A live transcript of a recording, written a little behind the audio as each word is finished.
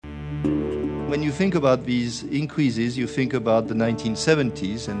When you think about these increases, you think about the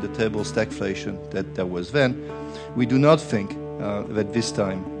 1970s and the terrible stagflation that there was then. We do not think that this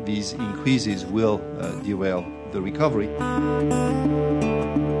time these increases will derail the recovery.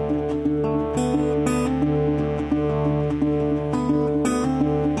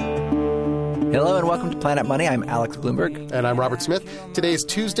 Hello and welcome to Planet Money. I'm Alex Bloomberg. And I'm Robert Smith. Today is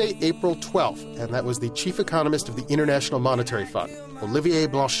Tuesday, April 12th, and that was the chief economist of the International Monetary Fund, Olivier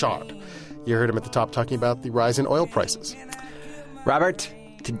Blanchard. You heard him at the top talking about the rise in oil prices. Robert,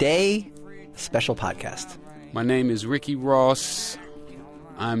 today, special podcast. My name is Ricky Ross.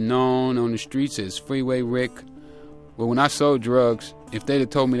 I'm known on the streets as Freeway Rick. Well, when I sold drugs, if they'd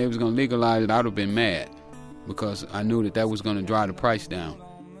have told me they was going to legalize it, I would have been mad because I knew that was going to drive the price down.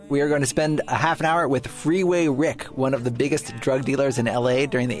 We are going to spend a half an hour with Freeway Rick, one of the biggest drug dealers in L.A.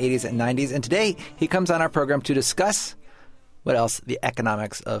 during the 80s and 90s. And today, he comes on our program to discuss, what else, the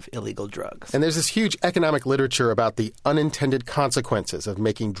economics of illegal drugs. And there's this huge economic literature about the unintended consequences of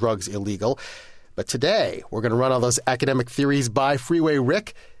making drugs illegal. But today, we're going to run all those academic theories by Freeway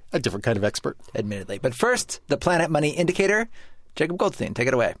Rick, a different kind of expert. Admittedly. But first, the Planet Money Indicator. Jacob Goldstein, take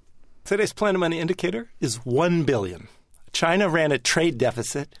it away. Today's Planet Money Indicator is $1 billion. China ran a trade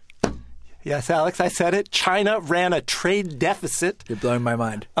deficit. Yes, Alex, I said it. China ran a trade deficit. You're blowing my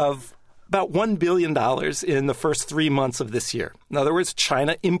mind. Of about $1 billion in the first 3 months of this year. In other words,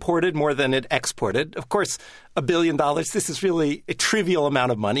 China imported more than it exported. Of course, $1 billion, this is really a trivial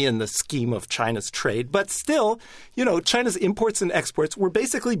amount of money in the scheme of China's trade. But still, China's imports and exports were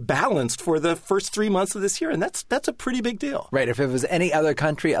basically balanced for the first 3 months of this year. And that's a pretty big deal. Right. If it was any other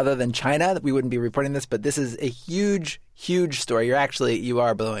country other than China, we wouldn't be reporting this. But this is a huge, huge story. You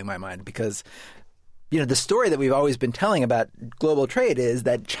are blowing my mind because the story that we've always been telling about global trade is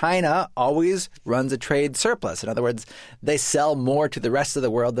that China always runs a trade surplus. In other words, they sell more to the rest of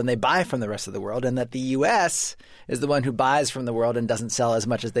the world than they buy from the rest of the world, and that the U.S. is the one who buys from the world and doesn't sell as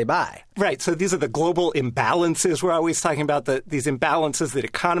much as they buy. Right. So these are the global imbalances. We're always talking about these imbalances that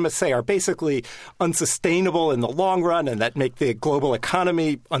economists say are basically unsustainable in the long run and that make the global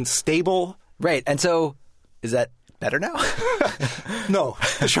economy unstable. Right. And so is that better now? No.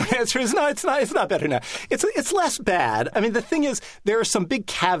 The short answer is no, it's not better now. It's less bad. I mean, the thing is, there are some big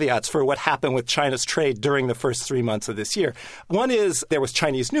caveats for what happened with China's trade during the first 3 months of this year. One is there was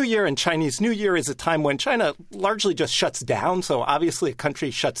Chinese New Year, and Chinese New Year is a time when China largely just shuts down. So obviously a country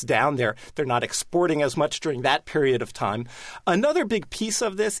shuts down. They're not exporting as much during that period of time. Another big piece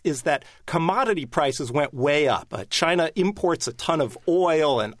of this is that commodity prices went way up. China imports a ton of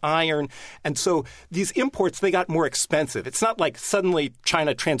oil and iron. And so these imports, they got more expensive. It's not like suddenly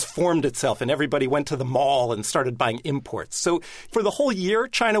China transformed itself and everybody went to the mall and started buying imports. So for the whole year,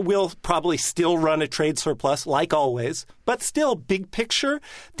 China will probably still run a trade surplus like always. But still, big picture,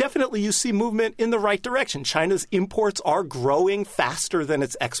 definitely you see movement in the right direction. China's imports are growing faster than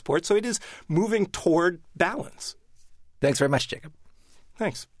its exports, so it is moving toward balance. Thanks very much, Jacob.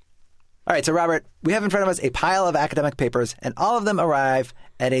 Thanks. All right, so Robert, we have in front of us a pile of academic papers, and all of them arrive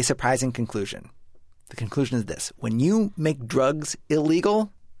at a surprising conclusion. The conclusion is this. When you make drugs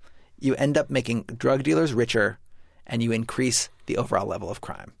illegal, you end up making drug dealers richer and you increase the overall level of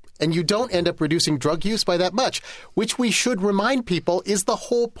crime. And you don't end up reducing drug use by that much, which we should remind people is the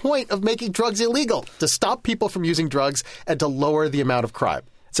whole point of making drugs illegal, to stop people from using drugs and to lower the amount of crime.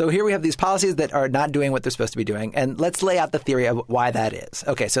 So here we have these policies that are not doing what they're supposed to be doing. And let's lay out the theory of why that is.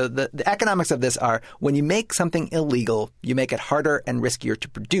 Okay, so the economics of this are when you make something illegal, you make it harder and riskier to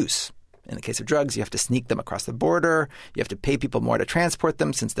produce. In the case of drugs, you have to sneak them across the border. You have to pay people more to transport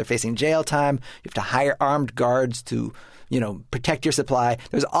them since they're facing jail time. You have to hire armed guards to, protect your supply.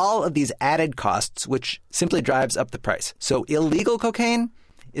 There's all of these added costs, which simply drives up the price. So illegal cocaine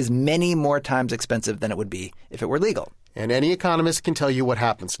is many more times expensive than it would be if it were legal. And any economist can tell you what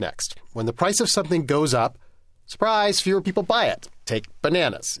happens next. When the price of something goes up, surprise, fewer people buy it. Take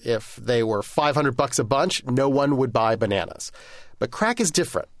bananas. If they were $500 a bunch, no one would buy bananas. But crack is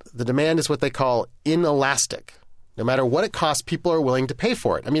different. The demand is what they call inelastic. No matter what it costs, people are willing to pay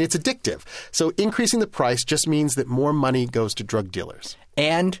for it. I mean, it's addictive. So increasing the price just means that more money goes to drug dealers.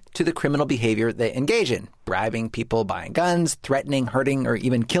 And to the criminal behavior they engage in. Bribing people, buying guns, threatening, hurting, or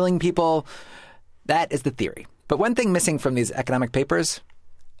even killing people. That is the theory. But one thing missing from these economic papers,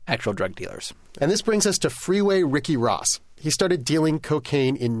 actual drug dealers. And this brings us to Freeway Ricky Ross. He started dealing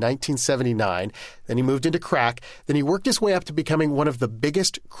cocaine in 1979. Then he moved into crack. Then he worked his way up to becoming one of the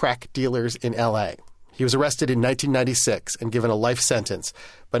biggest crack dealers in L.A. He was arrested in 1996 and given a life sentence.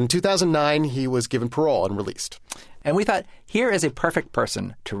 But in 2009, he was given parole and released. And we thought, here is a perfect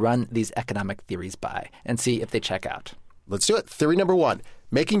person to run these economic theories by and see if they check out. Let's do it. Theory number one.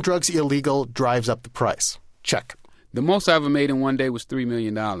 Making drugs illegal drives up the price. Check. The most I ever made in one day was $3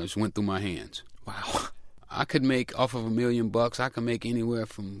 million went through my hands. Wow. I could make off of $1 million. I could make anywhere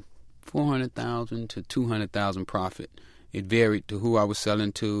from $400,000 to $200,000 profit. It varied to who I was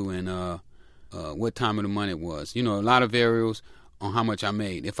selling to and what time of the month it was. You know, a lot of variables on how much I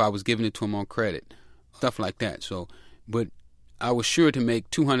made. If I was giving it to them on credit, stuff like that. So, but I was sure to make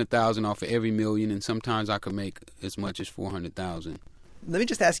 $200,000 off of every $1 million, and sometimes I could make as much as $400,000. Let me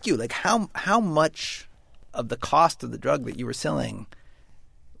just ask you, like, how much of the cost of the drug that you were selling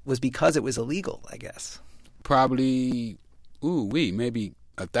was because it was illegal, I guess? Probably, maybe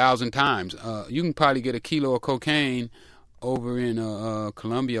 1,000 times. You can probably get a kilo of cocaine over in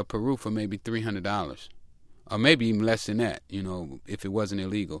Colombia, Peru for maybe $300. Or maybe even less than that, you know, if it wasn't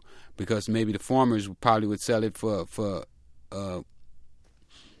illegal. Because maybe the farmers probably would sell it for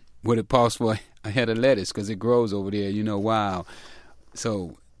what it costs for a head of lettuce because it grows over there, you know, wow.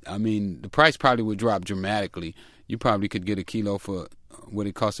 So, I mean, the price probably would drop dramatically. You probably could get a kilo for what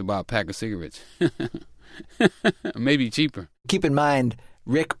it costs about a pack of cigarettes. Maybe cheaper. Keep in mind,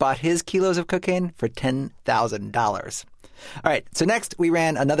 Rick bought his kilos of cocaine for $10,000. All right, so next we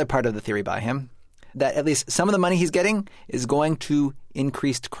ran another part of the theory by him, that at least some of the money he's getting is going to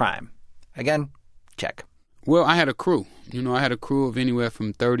increased crime. Again, check. Well, I had a crew. You know, I had a crew of anywhere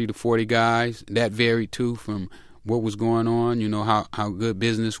from 30 to 40 guys. That varied, too, from what was going on, you know, how good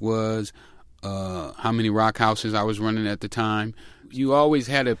business was, how many rock houses I was running at the time. You always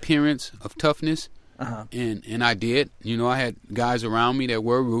had an appearance of toughness, and I did. You know, I had guys around me that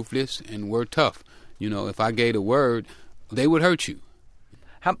were ruthless and were tough. You know, if I gave a word, they would hurt you.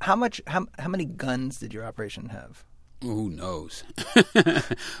 How many guns did your operation have? Who knows?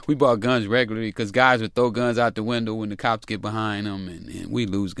 We bought guns regularly because guys would throw guns out the window when the cops get behind them, and we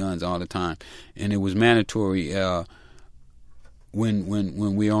lose guns all the time. And it was mandatory when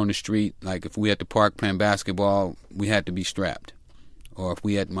we were on the street, like if we at the park playing basketball, we had to be strapped. Or if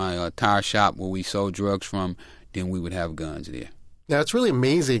we at my tire shop where we sold drugs from, then we would have guns there. Now, it's really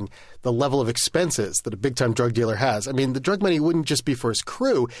amazing the level of expenses that a big-time drug dealer has. I mean, the drug money wouldn't just be for his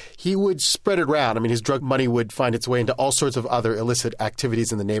crew. He would spread it around. I mean, his drug money would find its way into all sorts of other illicit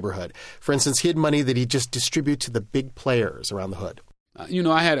activities in the neighborhood. For instance, he had money that he'd just distribute to the big players around the hood. You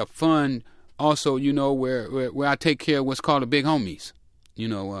know, I had a fund also, you know, where I take care of what's called the big homies. You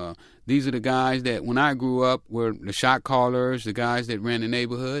know, these are the guys that when I grew up were the shot callers, the guys that ran the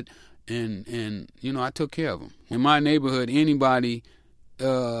neighborhood. And you know, I took care of them. In my neighborhood, anybody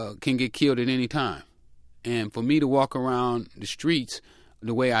can get killed at any time. And for me to walk around the streets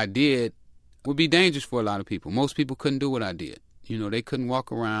the way I did would be dangerous for a lot of people. Most people couldn't do what I did. You know, they couldn't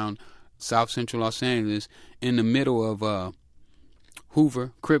walk around South Central Los Angeles in the middle of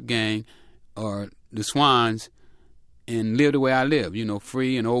Hoover, Crip Gang, or the Swans and live the way I live, you know,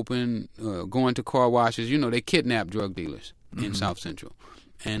 free and open, going to car washes. You know, they kidnap drug dealers in South Central.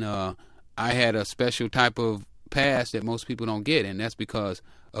 And I had a special type of pass that most people don't get, and that's because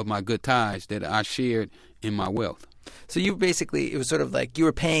of my good ties that I shared in my wealth. So you basically, it was sort of like you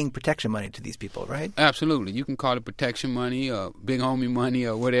were paying protection money to these people, right? Absolutely. You can call it protection money or big homie money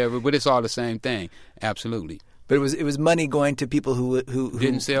or whatever, but it's all the same thing. Absolutely. But it was money going to people who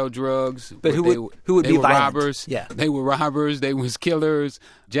didn't sell drugs, but who would be were violent. Robbers. Yeah, they were robbers. They was killers,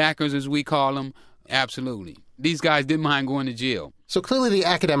 jackers as we call them. Absolutely. These guys didn't mind going to jail. So clearly the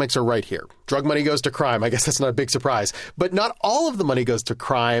academics are right here. Drug money goes to crime. I guess that's not a big surprise. But not all of the money goes to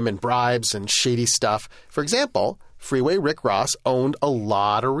crime and bribes and shady stuff. For example, Freeway Rick Ross owned a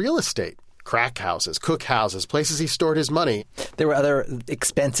lot of real estate. Crack houses, cook houses, places he stored his money. There were other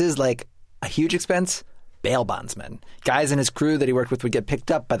expenses, like a huge expense, bail bondsmen. Guys in his crew that he worked with would get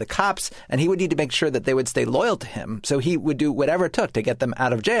picked up by the cops, and he would need to make sure that they would stay loyal to him. So he would do whatever it took to get them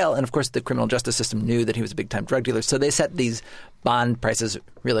out of jail. And, of course, the criminal justice system knew that he was a big-time drug dealer. So they set these bond prices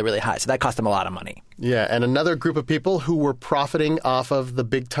really, really high. So that cost them a lot of money. Yeah, and another group of people who were profiting off of the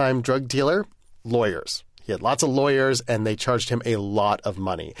big-time drug dealer, lawyers. He had lots of lawyers, and they charged him a lot of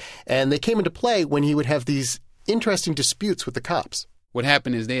money. And they came into play when he would have these interesting disputes with the cops. What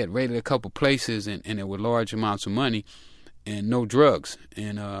happened is they had raided a couple places, and there were large amounts of money and no drugs.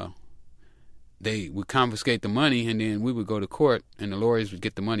 And they would confiscate the money, and then we would go to court, and the lawyers would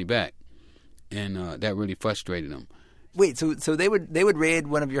get the money back. And that really frustrated them. Wait, so they would raid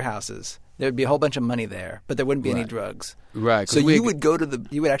one of your houses. There would be a whole bunch of money there, but there wouldn't be any drugs. Right. So you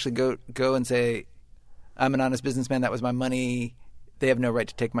would actually go and say, I'm an honest businessman. That was my money. They have no right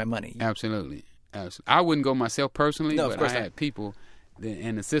to take my money. Absolutely. I wouldn't go myself personally, no, but I had people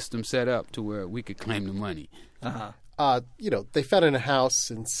and the system set up to where we could claim the money. They found in a house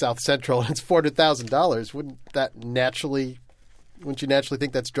in South Central and it's $400,000. Wouldn't that naturally Wouldn't you naturally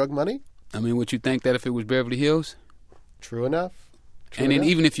think that's drug money? I mean, would you think that if it was Beverly Hills? True enough. And then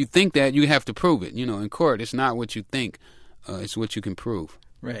even if you think that, you have to prove it. In court, it's not what you think. It's what you can prove.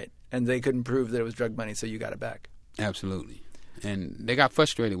 Right. And they couldn't prove that it was drug money, so you got it back. Absolutely. And they got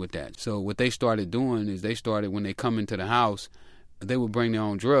frustrated with that. So what they started doing is when they come into the house, they would bring their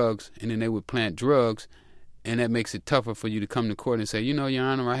own drugs, and then they would plant drugs, and that makes it tougher for you to come to court and say, Your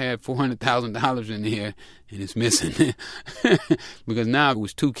Honor, I had $400,000 in here, and it's missing. Because now it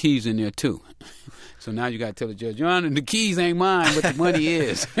was 2 keys in there, too. So now you got to tell the judge, Your Honor, the keys ain't mine, but the money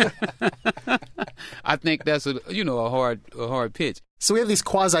is. I think that's a hard pitch. So we have these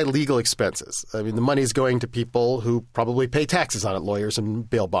quasi-legal expenses. I mean, the money's going to people who probably pay taxes on it, lawyers and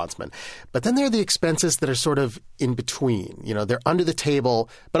bail bondsmen. But then there are the expenses that are sort of in between. They're under the table,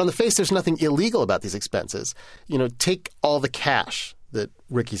 but on the face, there's nothing illegal about these expenses. Take all the cash that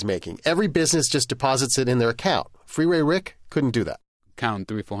Ricky's making. Every business just deposits it in their account. Freeway Rick couldn't do that. Counting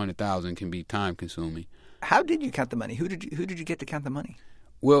 $300,000-400,000 can be time-consuming. How did you count the money? Who did you get to count the money?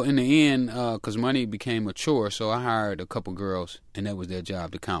 Well, in the end, because money became a chore, so I hired a couple girls, and that was their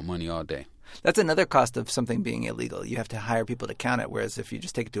job, to count money all day. That's another cost of something being illegal. You have to hire people to count it, whereas if you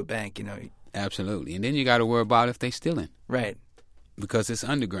just take it to a bank, Absolutely. And then you got to worry about if they stealing. Right. Because it's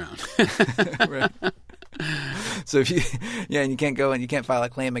underground. Right. So if and you can't go and you can't file a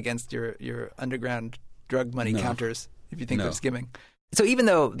claim against your underground drug money counters if you think they're skimming. So even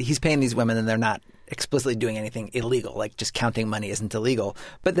though he's paying these women and they're not explicitly doing anything illegal, like just counting money isn't illegal,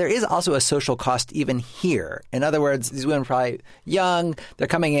 but there is also a social cost even here. In other words, these women are probably young, they're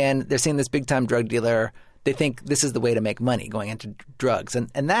coming in, they're seeing this big-time drug dealer, they think this is the way to make money, going into drugs.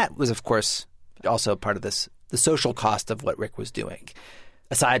 And that was, of course, also part of this, the social cost of what Rick was doing.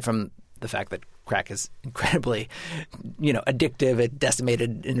 Aside from the fact that crack is incredibly, addictive, it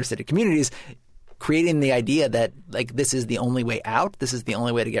decimated inner-city communities, creating the idea that this is the only way out, this is the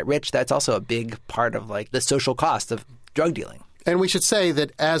only way to get rich, that's also a big part of the social cost of drug dealing. And we should say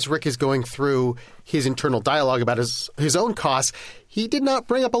that as Rick is going through his internal dialogue about his own costs, he did not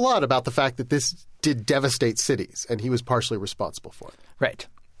bring up a lot about the fact that this did devastate cities, and he was partially responsible for it. Right.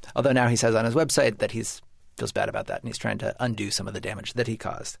 Although now he says on his website that he feels bad about that, and he's trying to undo some of the damage that he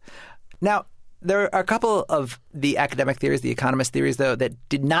caused. Now, there are a couple of the academic theories, the economist theories, though, that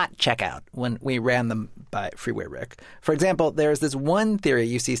did not check out when we ran them by Freeway Rick. For example, there's this one theory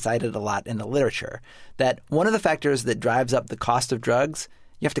you see cited a lot in the literature, that one of the factors that drives up the cost of drugs,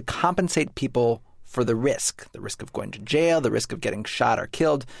 you have to compensate people for the risk of going to jail, the risk of getting shot or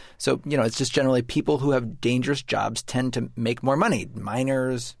killed. So, it's just generally people who have dangerous jobs tend to make more money.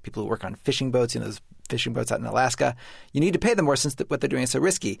 Miners, people who work on fishing boats, those fishing boats out in Alaska, you need to pay them more since what they're doing is so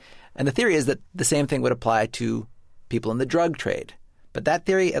risky. And the theory is that the same thing would apply to people in the drug trade. But that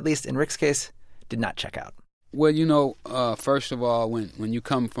theory, at least in Rick's case, did not check out. Well, first of all, when you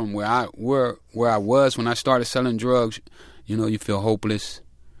come from where I was when I started selling drugs, you feel hopeless.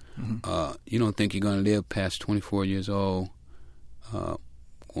 Mm-hmm. You don't think you're going to live past 24 years old,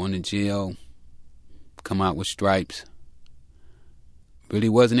 going to jail, come out with stripes. Really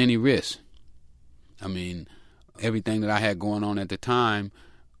wasn't any risk. I mean, everything that I had going on at the time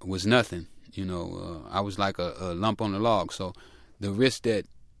was nothing. I was like a lump on the log. So the risk that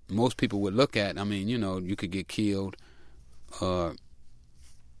most people would look at, you could get killed or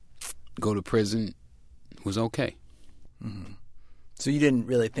go to prison, was okay. Mm-hmm. So you didn't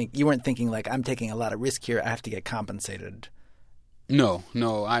really you weren't thinking I'm taking a lot of risk here, I have to get compensated. No,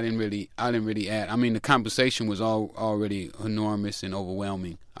 I didn't really add. The compensation was already enormous and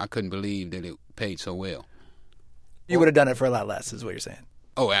overwhelming. I couldn't believe that it paid so well. You would have done it for a lot less, is what you're saying.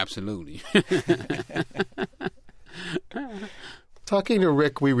 Oh, absolutely. Talking to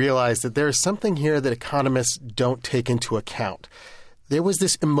Rick, we realized that there is something here that economists don't take into account. There was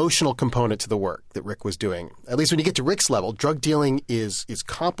this emotional component to the work that Rick was doing. At least when you get to Rick's level, drug dealing is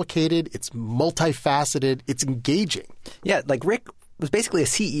complicated, it's multifaceted, it's engaging. Yeah, Rick was basically a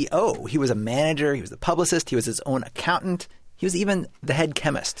CEO. He was a manager, he was a publicist, he was his own accountant, he was even the head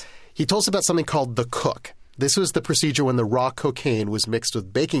chemist. He told us about something called the cook. This was the procedure when the raw cocaine was mixed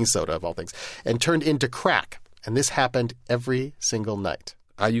with baking soda, of all things, and turned into crack. And this happened every single night.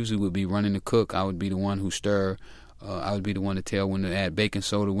 I usually would be running the cook. I would be the one who stir. I would be the one to tell when to add baking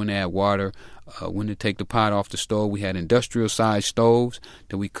soda, when to add water, when to take the pot off the stove. We had industrial-sized stoves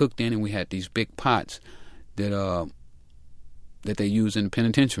that we cooked in, and we had these big pots that they use in the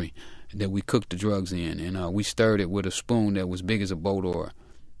penitentiary that we cooked the drugs in. And we stirred it with a spoon that was big as a boat oar.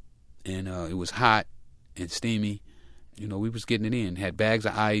 And it was hot and steamy. We was getting it in. Had bags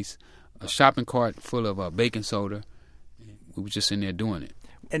of ice, a shopping cart full of baking soda. We were just in there doing it.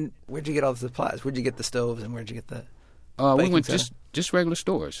 And where'd you get all the supplies? Where'd you get the stoves and where'd you get We went just regular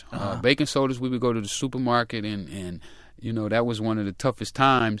stores. Baking sodas, we would go to the supermarket, and that was one of the toughest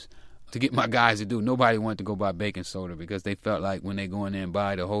times to get my guys to do. Nobody wanted to go buy baking soda because they felt like when they go in there and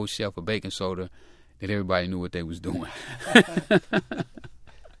buy the whole shelf of baking soda that everybody knew what they was doing.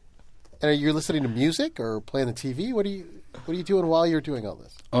 And are you listening to music or playing the TV? What are you doing while you're doing all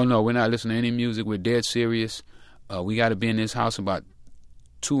this? Oh, no, we're not listening to any music. We're dead serious. We got to be in this house about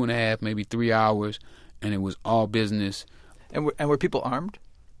 2.5, maybe 3 hours, and it was all business. And were people armed?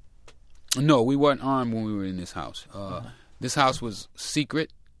 No, we weren't armed when we were in this house. This house was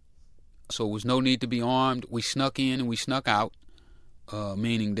secret, so there was no need to be armed. We snuck in and we snuck out,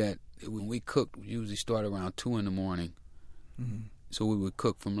 meaning that when we cooked, we usually start around 2 in the morning. Mm-hmm. So we would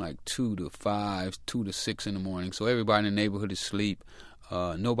cook from like 2 to 5, 2 to 6 in the morning. So everybody in the neighborhood is asleep.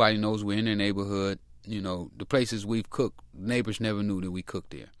 Nobody knows we're in their neighborhood. The places we've cooked, neighbors never knew that we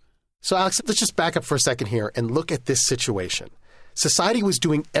cooked there. So, Alex, let's just back up for a second here and look at this situation. Society was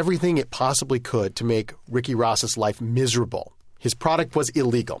doing everything it possibly could to make Ricky Ross's life miserable. His product was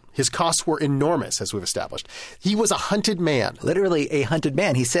illegal. His costs were enormous, as we've established. He was a hunted man. Literally a hunted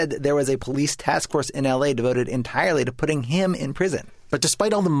man. He said there was a police task force in L.A. devoted entirely to putting him in prison. But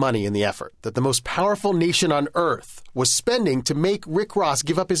despite all the money and the effort that the most powerful nation on earth was spending to make Rick Ross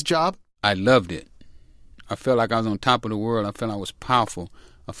give up his job, I loved it. I felt like I was on top of the world. I felt I was powerful.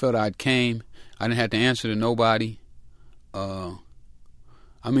 I felt I came. I didn't have to answer to nobody.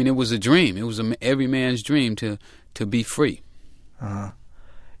 It was a dream. It was every man's dream to be free. Do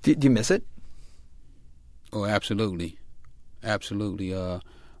you miss it? Oh, absolutely. Absolutely. I'd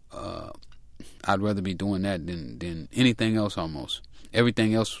rather be doing that than anything else almost.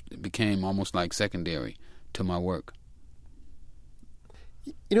 Everything else became almost like secondary to my work.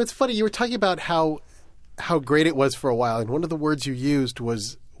 It's funny. You were talking about how great it was for a while, and one of the words you used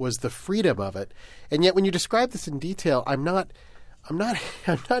was the freedom of it. And yet when you describe this in detail, I'm not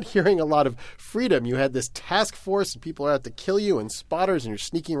hearing a lot of freedom. You had this task force, and people are out to kill you, and spotters, and you're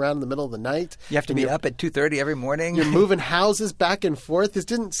sneaking around in the middle of the night. You have to be up at 2:30 every morning. You're moving houses back and forth. This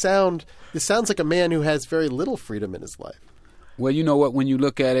sounds like a man who has very little freedom in his life. Well, you know what? When you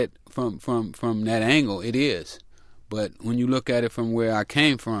look at it from that angle, it is. But when you look at it from where I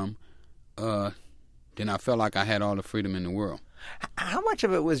came from, then I felt like I had all the freedom in the world. How much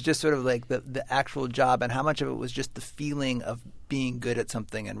of it was just sort of like the actual job, and how much of it was just the feeling of being good at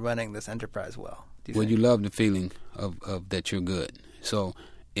something and running this enterprise well? You love the feeling of that you're good. So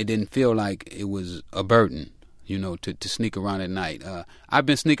it didn't feel like it was a burden, to sneak around at night. I've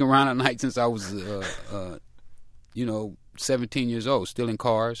been sneaking around at night since I was, 17 years old, still in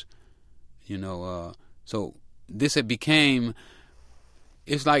cars, So this had became...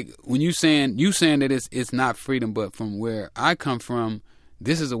 It's like when you saying that it's not freedom, but from where I come from,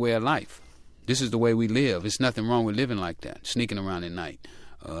 this is a way of life. This is the way we live. There's nothing wrong with living like that, sneaking around at night,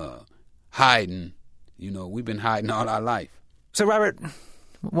 hiding. We've been hiding all our life. So, Robert,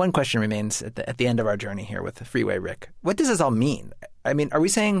 one question remains at the end of our journey here with Freeway Rick. What does this all mean? Are we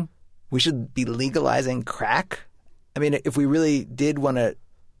saying we should be legalizing crack? If we really did want to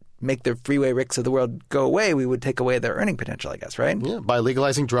make the Freeway Ricks of the world go away, we would take away their earning potential, I guess, right? Yeah, by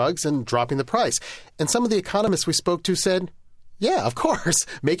legalizing drugs and dropping the price. And some of the economists we spoke to said, yeah, of course.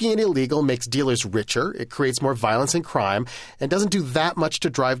 Making it illegal makes dealers richer, it creates more violence and crime, and doesn't do that much to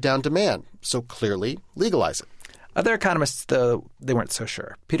drive down demand. So clearly, legalize it. Other economists, though, they weren't so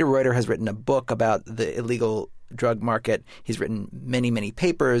sure. Peter Reuter has written a book about the illegal drug market. He's written many, many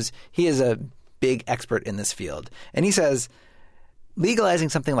papers. He is a big expert in this field. And he says... legalizing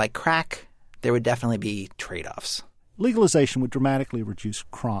something like crack, there would definitely be trade-offs. Legalization would dramatically reduce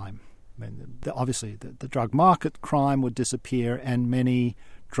crime. Obviously, the drug market crime would disappear, and many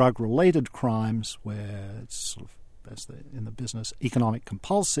drug-related crimes, where it's sort of, in the business, economic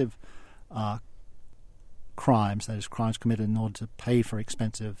compulsive crimes, that is, crimes committed in order to pay for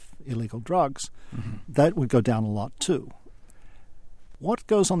expensive illegal drugs, that would go down a lot too. What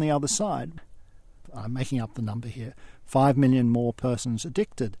goes on the other side? I'm making up the number here, 5 million more persons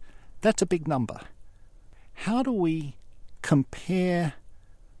addicted. That's a big number. How do we compare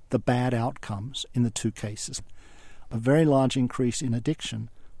the bad outcomes in the two cases? A very large increase in addiction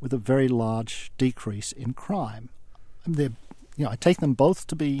with a very large decrease in crime. I take them both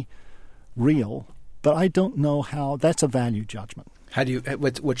to be real, but I don't know how. That's a value judgment. How do you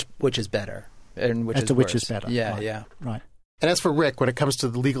which is better and which is worse? Which is better? Yeah, right. And as for Rick, when it comes to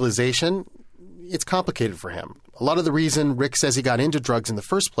the legalization, it's complicated for him. A lot of the reason Rick says he got into drugs in the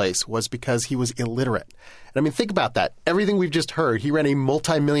first place was because he was illiterate. And think about that. Everything we've just heard, he ran a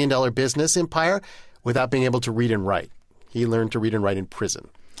multi-million-dollar business empire without being able to read and write. He learned to read and write in prison.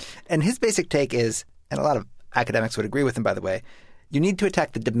 And his basic take is, and a lot of academics would agree with him, by the way, you need to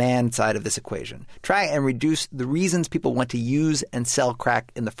attack the demand side of this equation. Try and reduce the reasons people want to use and sell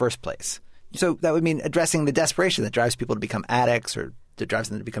crack in the first place. So that would mean addressing the desperation that drives people to become addicts or that drives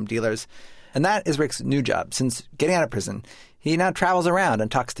them to become dealers. And that is Rick's new job. Since getting out of prison, he now travels around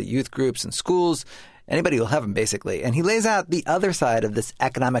and talks to youth groups and schools, anybody who'll have him, basically. And he lays out the other side of this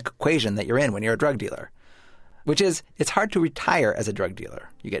economic equation that you're in when you're a drug dealer, which is it's hard to retire as a drug dealer.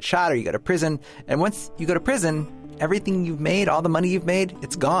 You get shot or you go to prison. And once you go to prison, everything you've made, all the money you've made,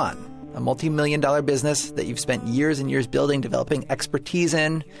 it's gone. A multi-million-dollar business that you've spent years and years building, developing expertise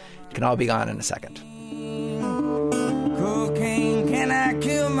in, it can all be gone in a second. Cocaine, can I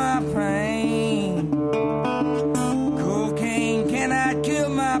kill my pain? Cocaine, can I kill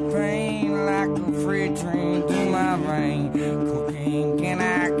my pain? Like a freight train through my brain. Cocaine, can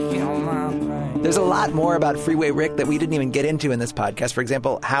I kill my pain? There's a lot more about Freeway Rick that we didn't even get into in this podcast. For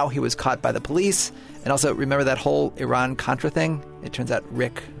example, how he was caught by the police. And also, remember that whole Iran-Contra thing? It turns out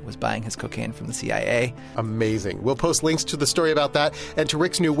Rick was buying his cocaine from the CIA. Amazing. We'll post links to the story about that and to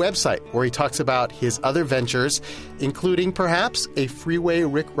Rick's new website, where he talks about his other ventures, including perhaps a Freeway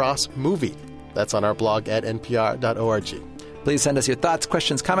Rick Ross movie. That's on our blog at npr.org. Please send us your thoughts,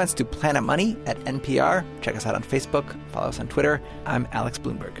 questions, comments to planetmoney@npr. Check us out on Facebook. Follow us on Twitter. I'm Alex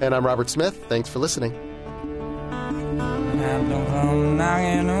Bloomberg. And I'm Robert Smith. Thanks for listening. Now don't come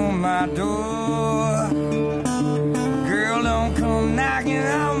knocking on my door.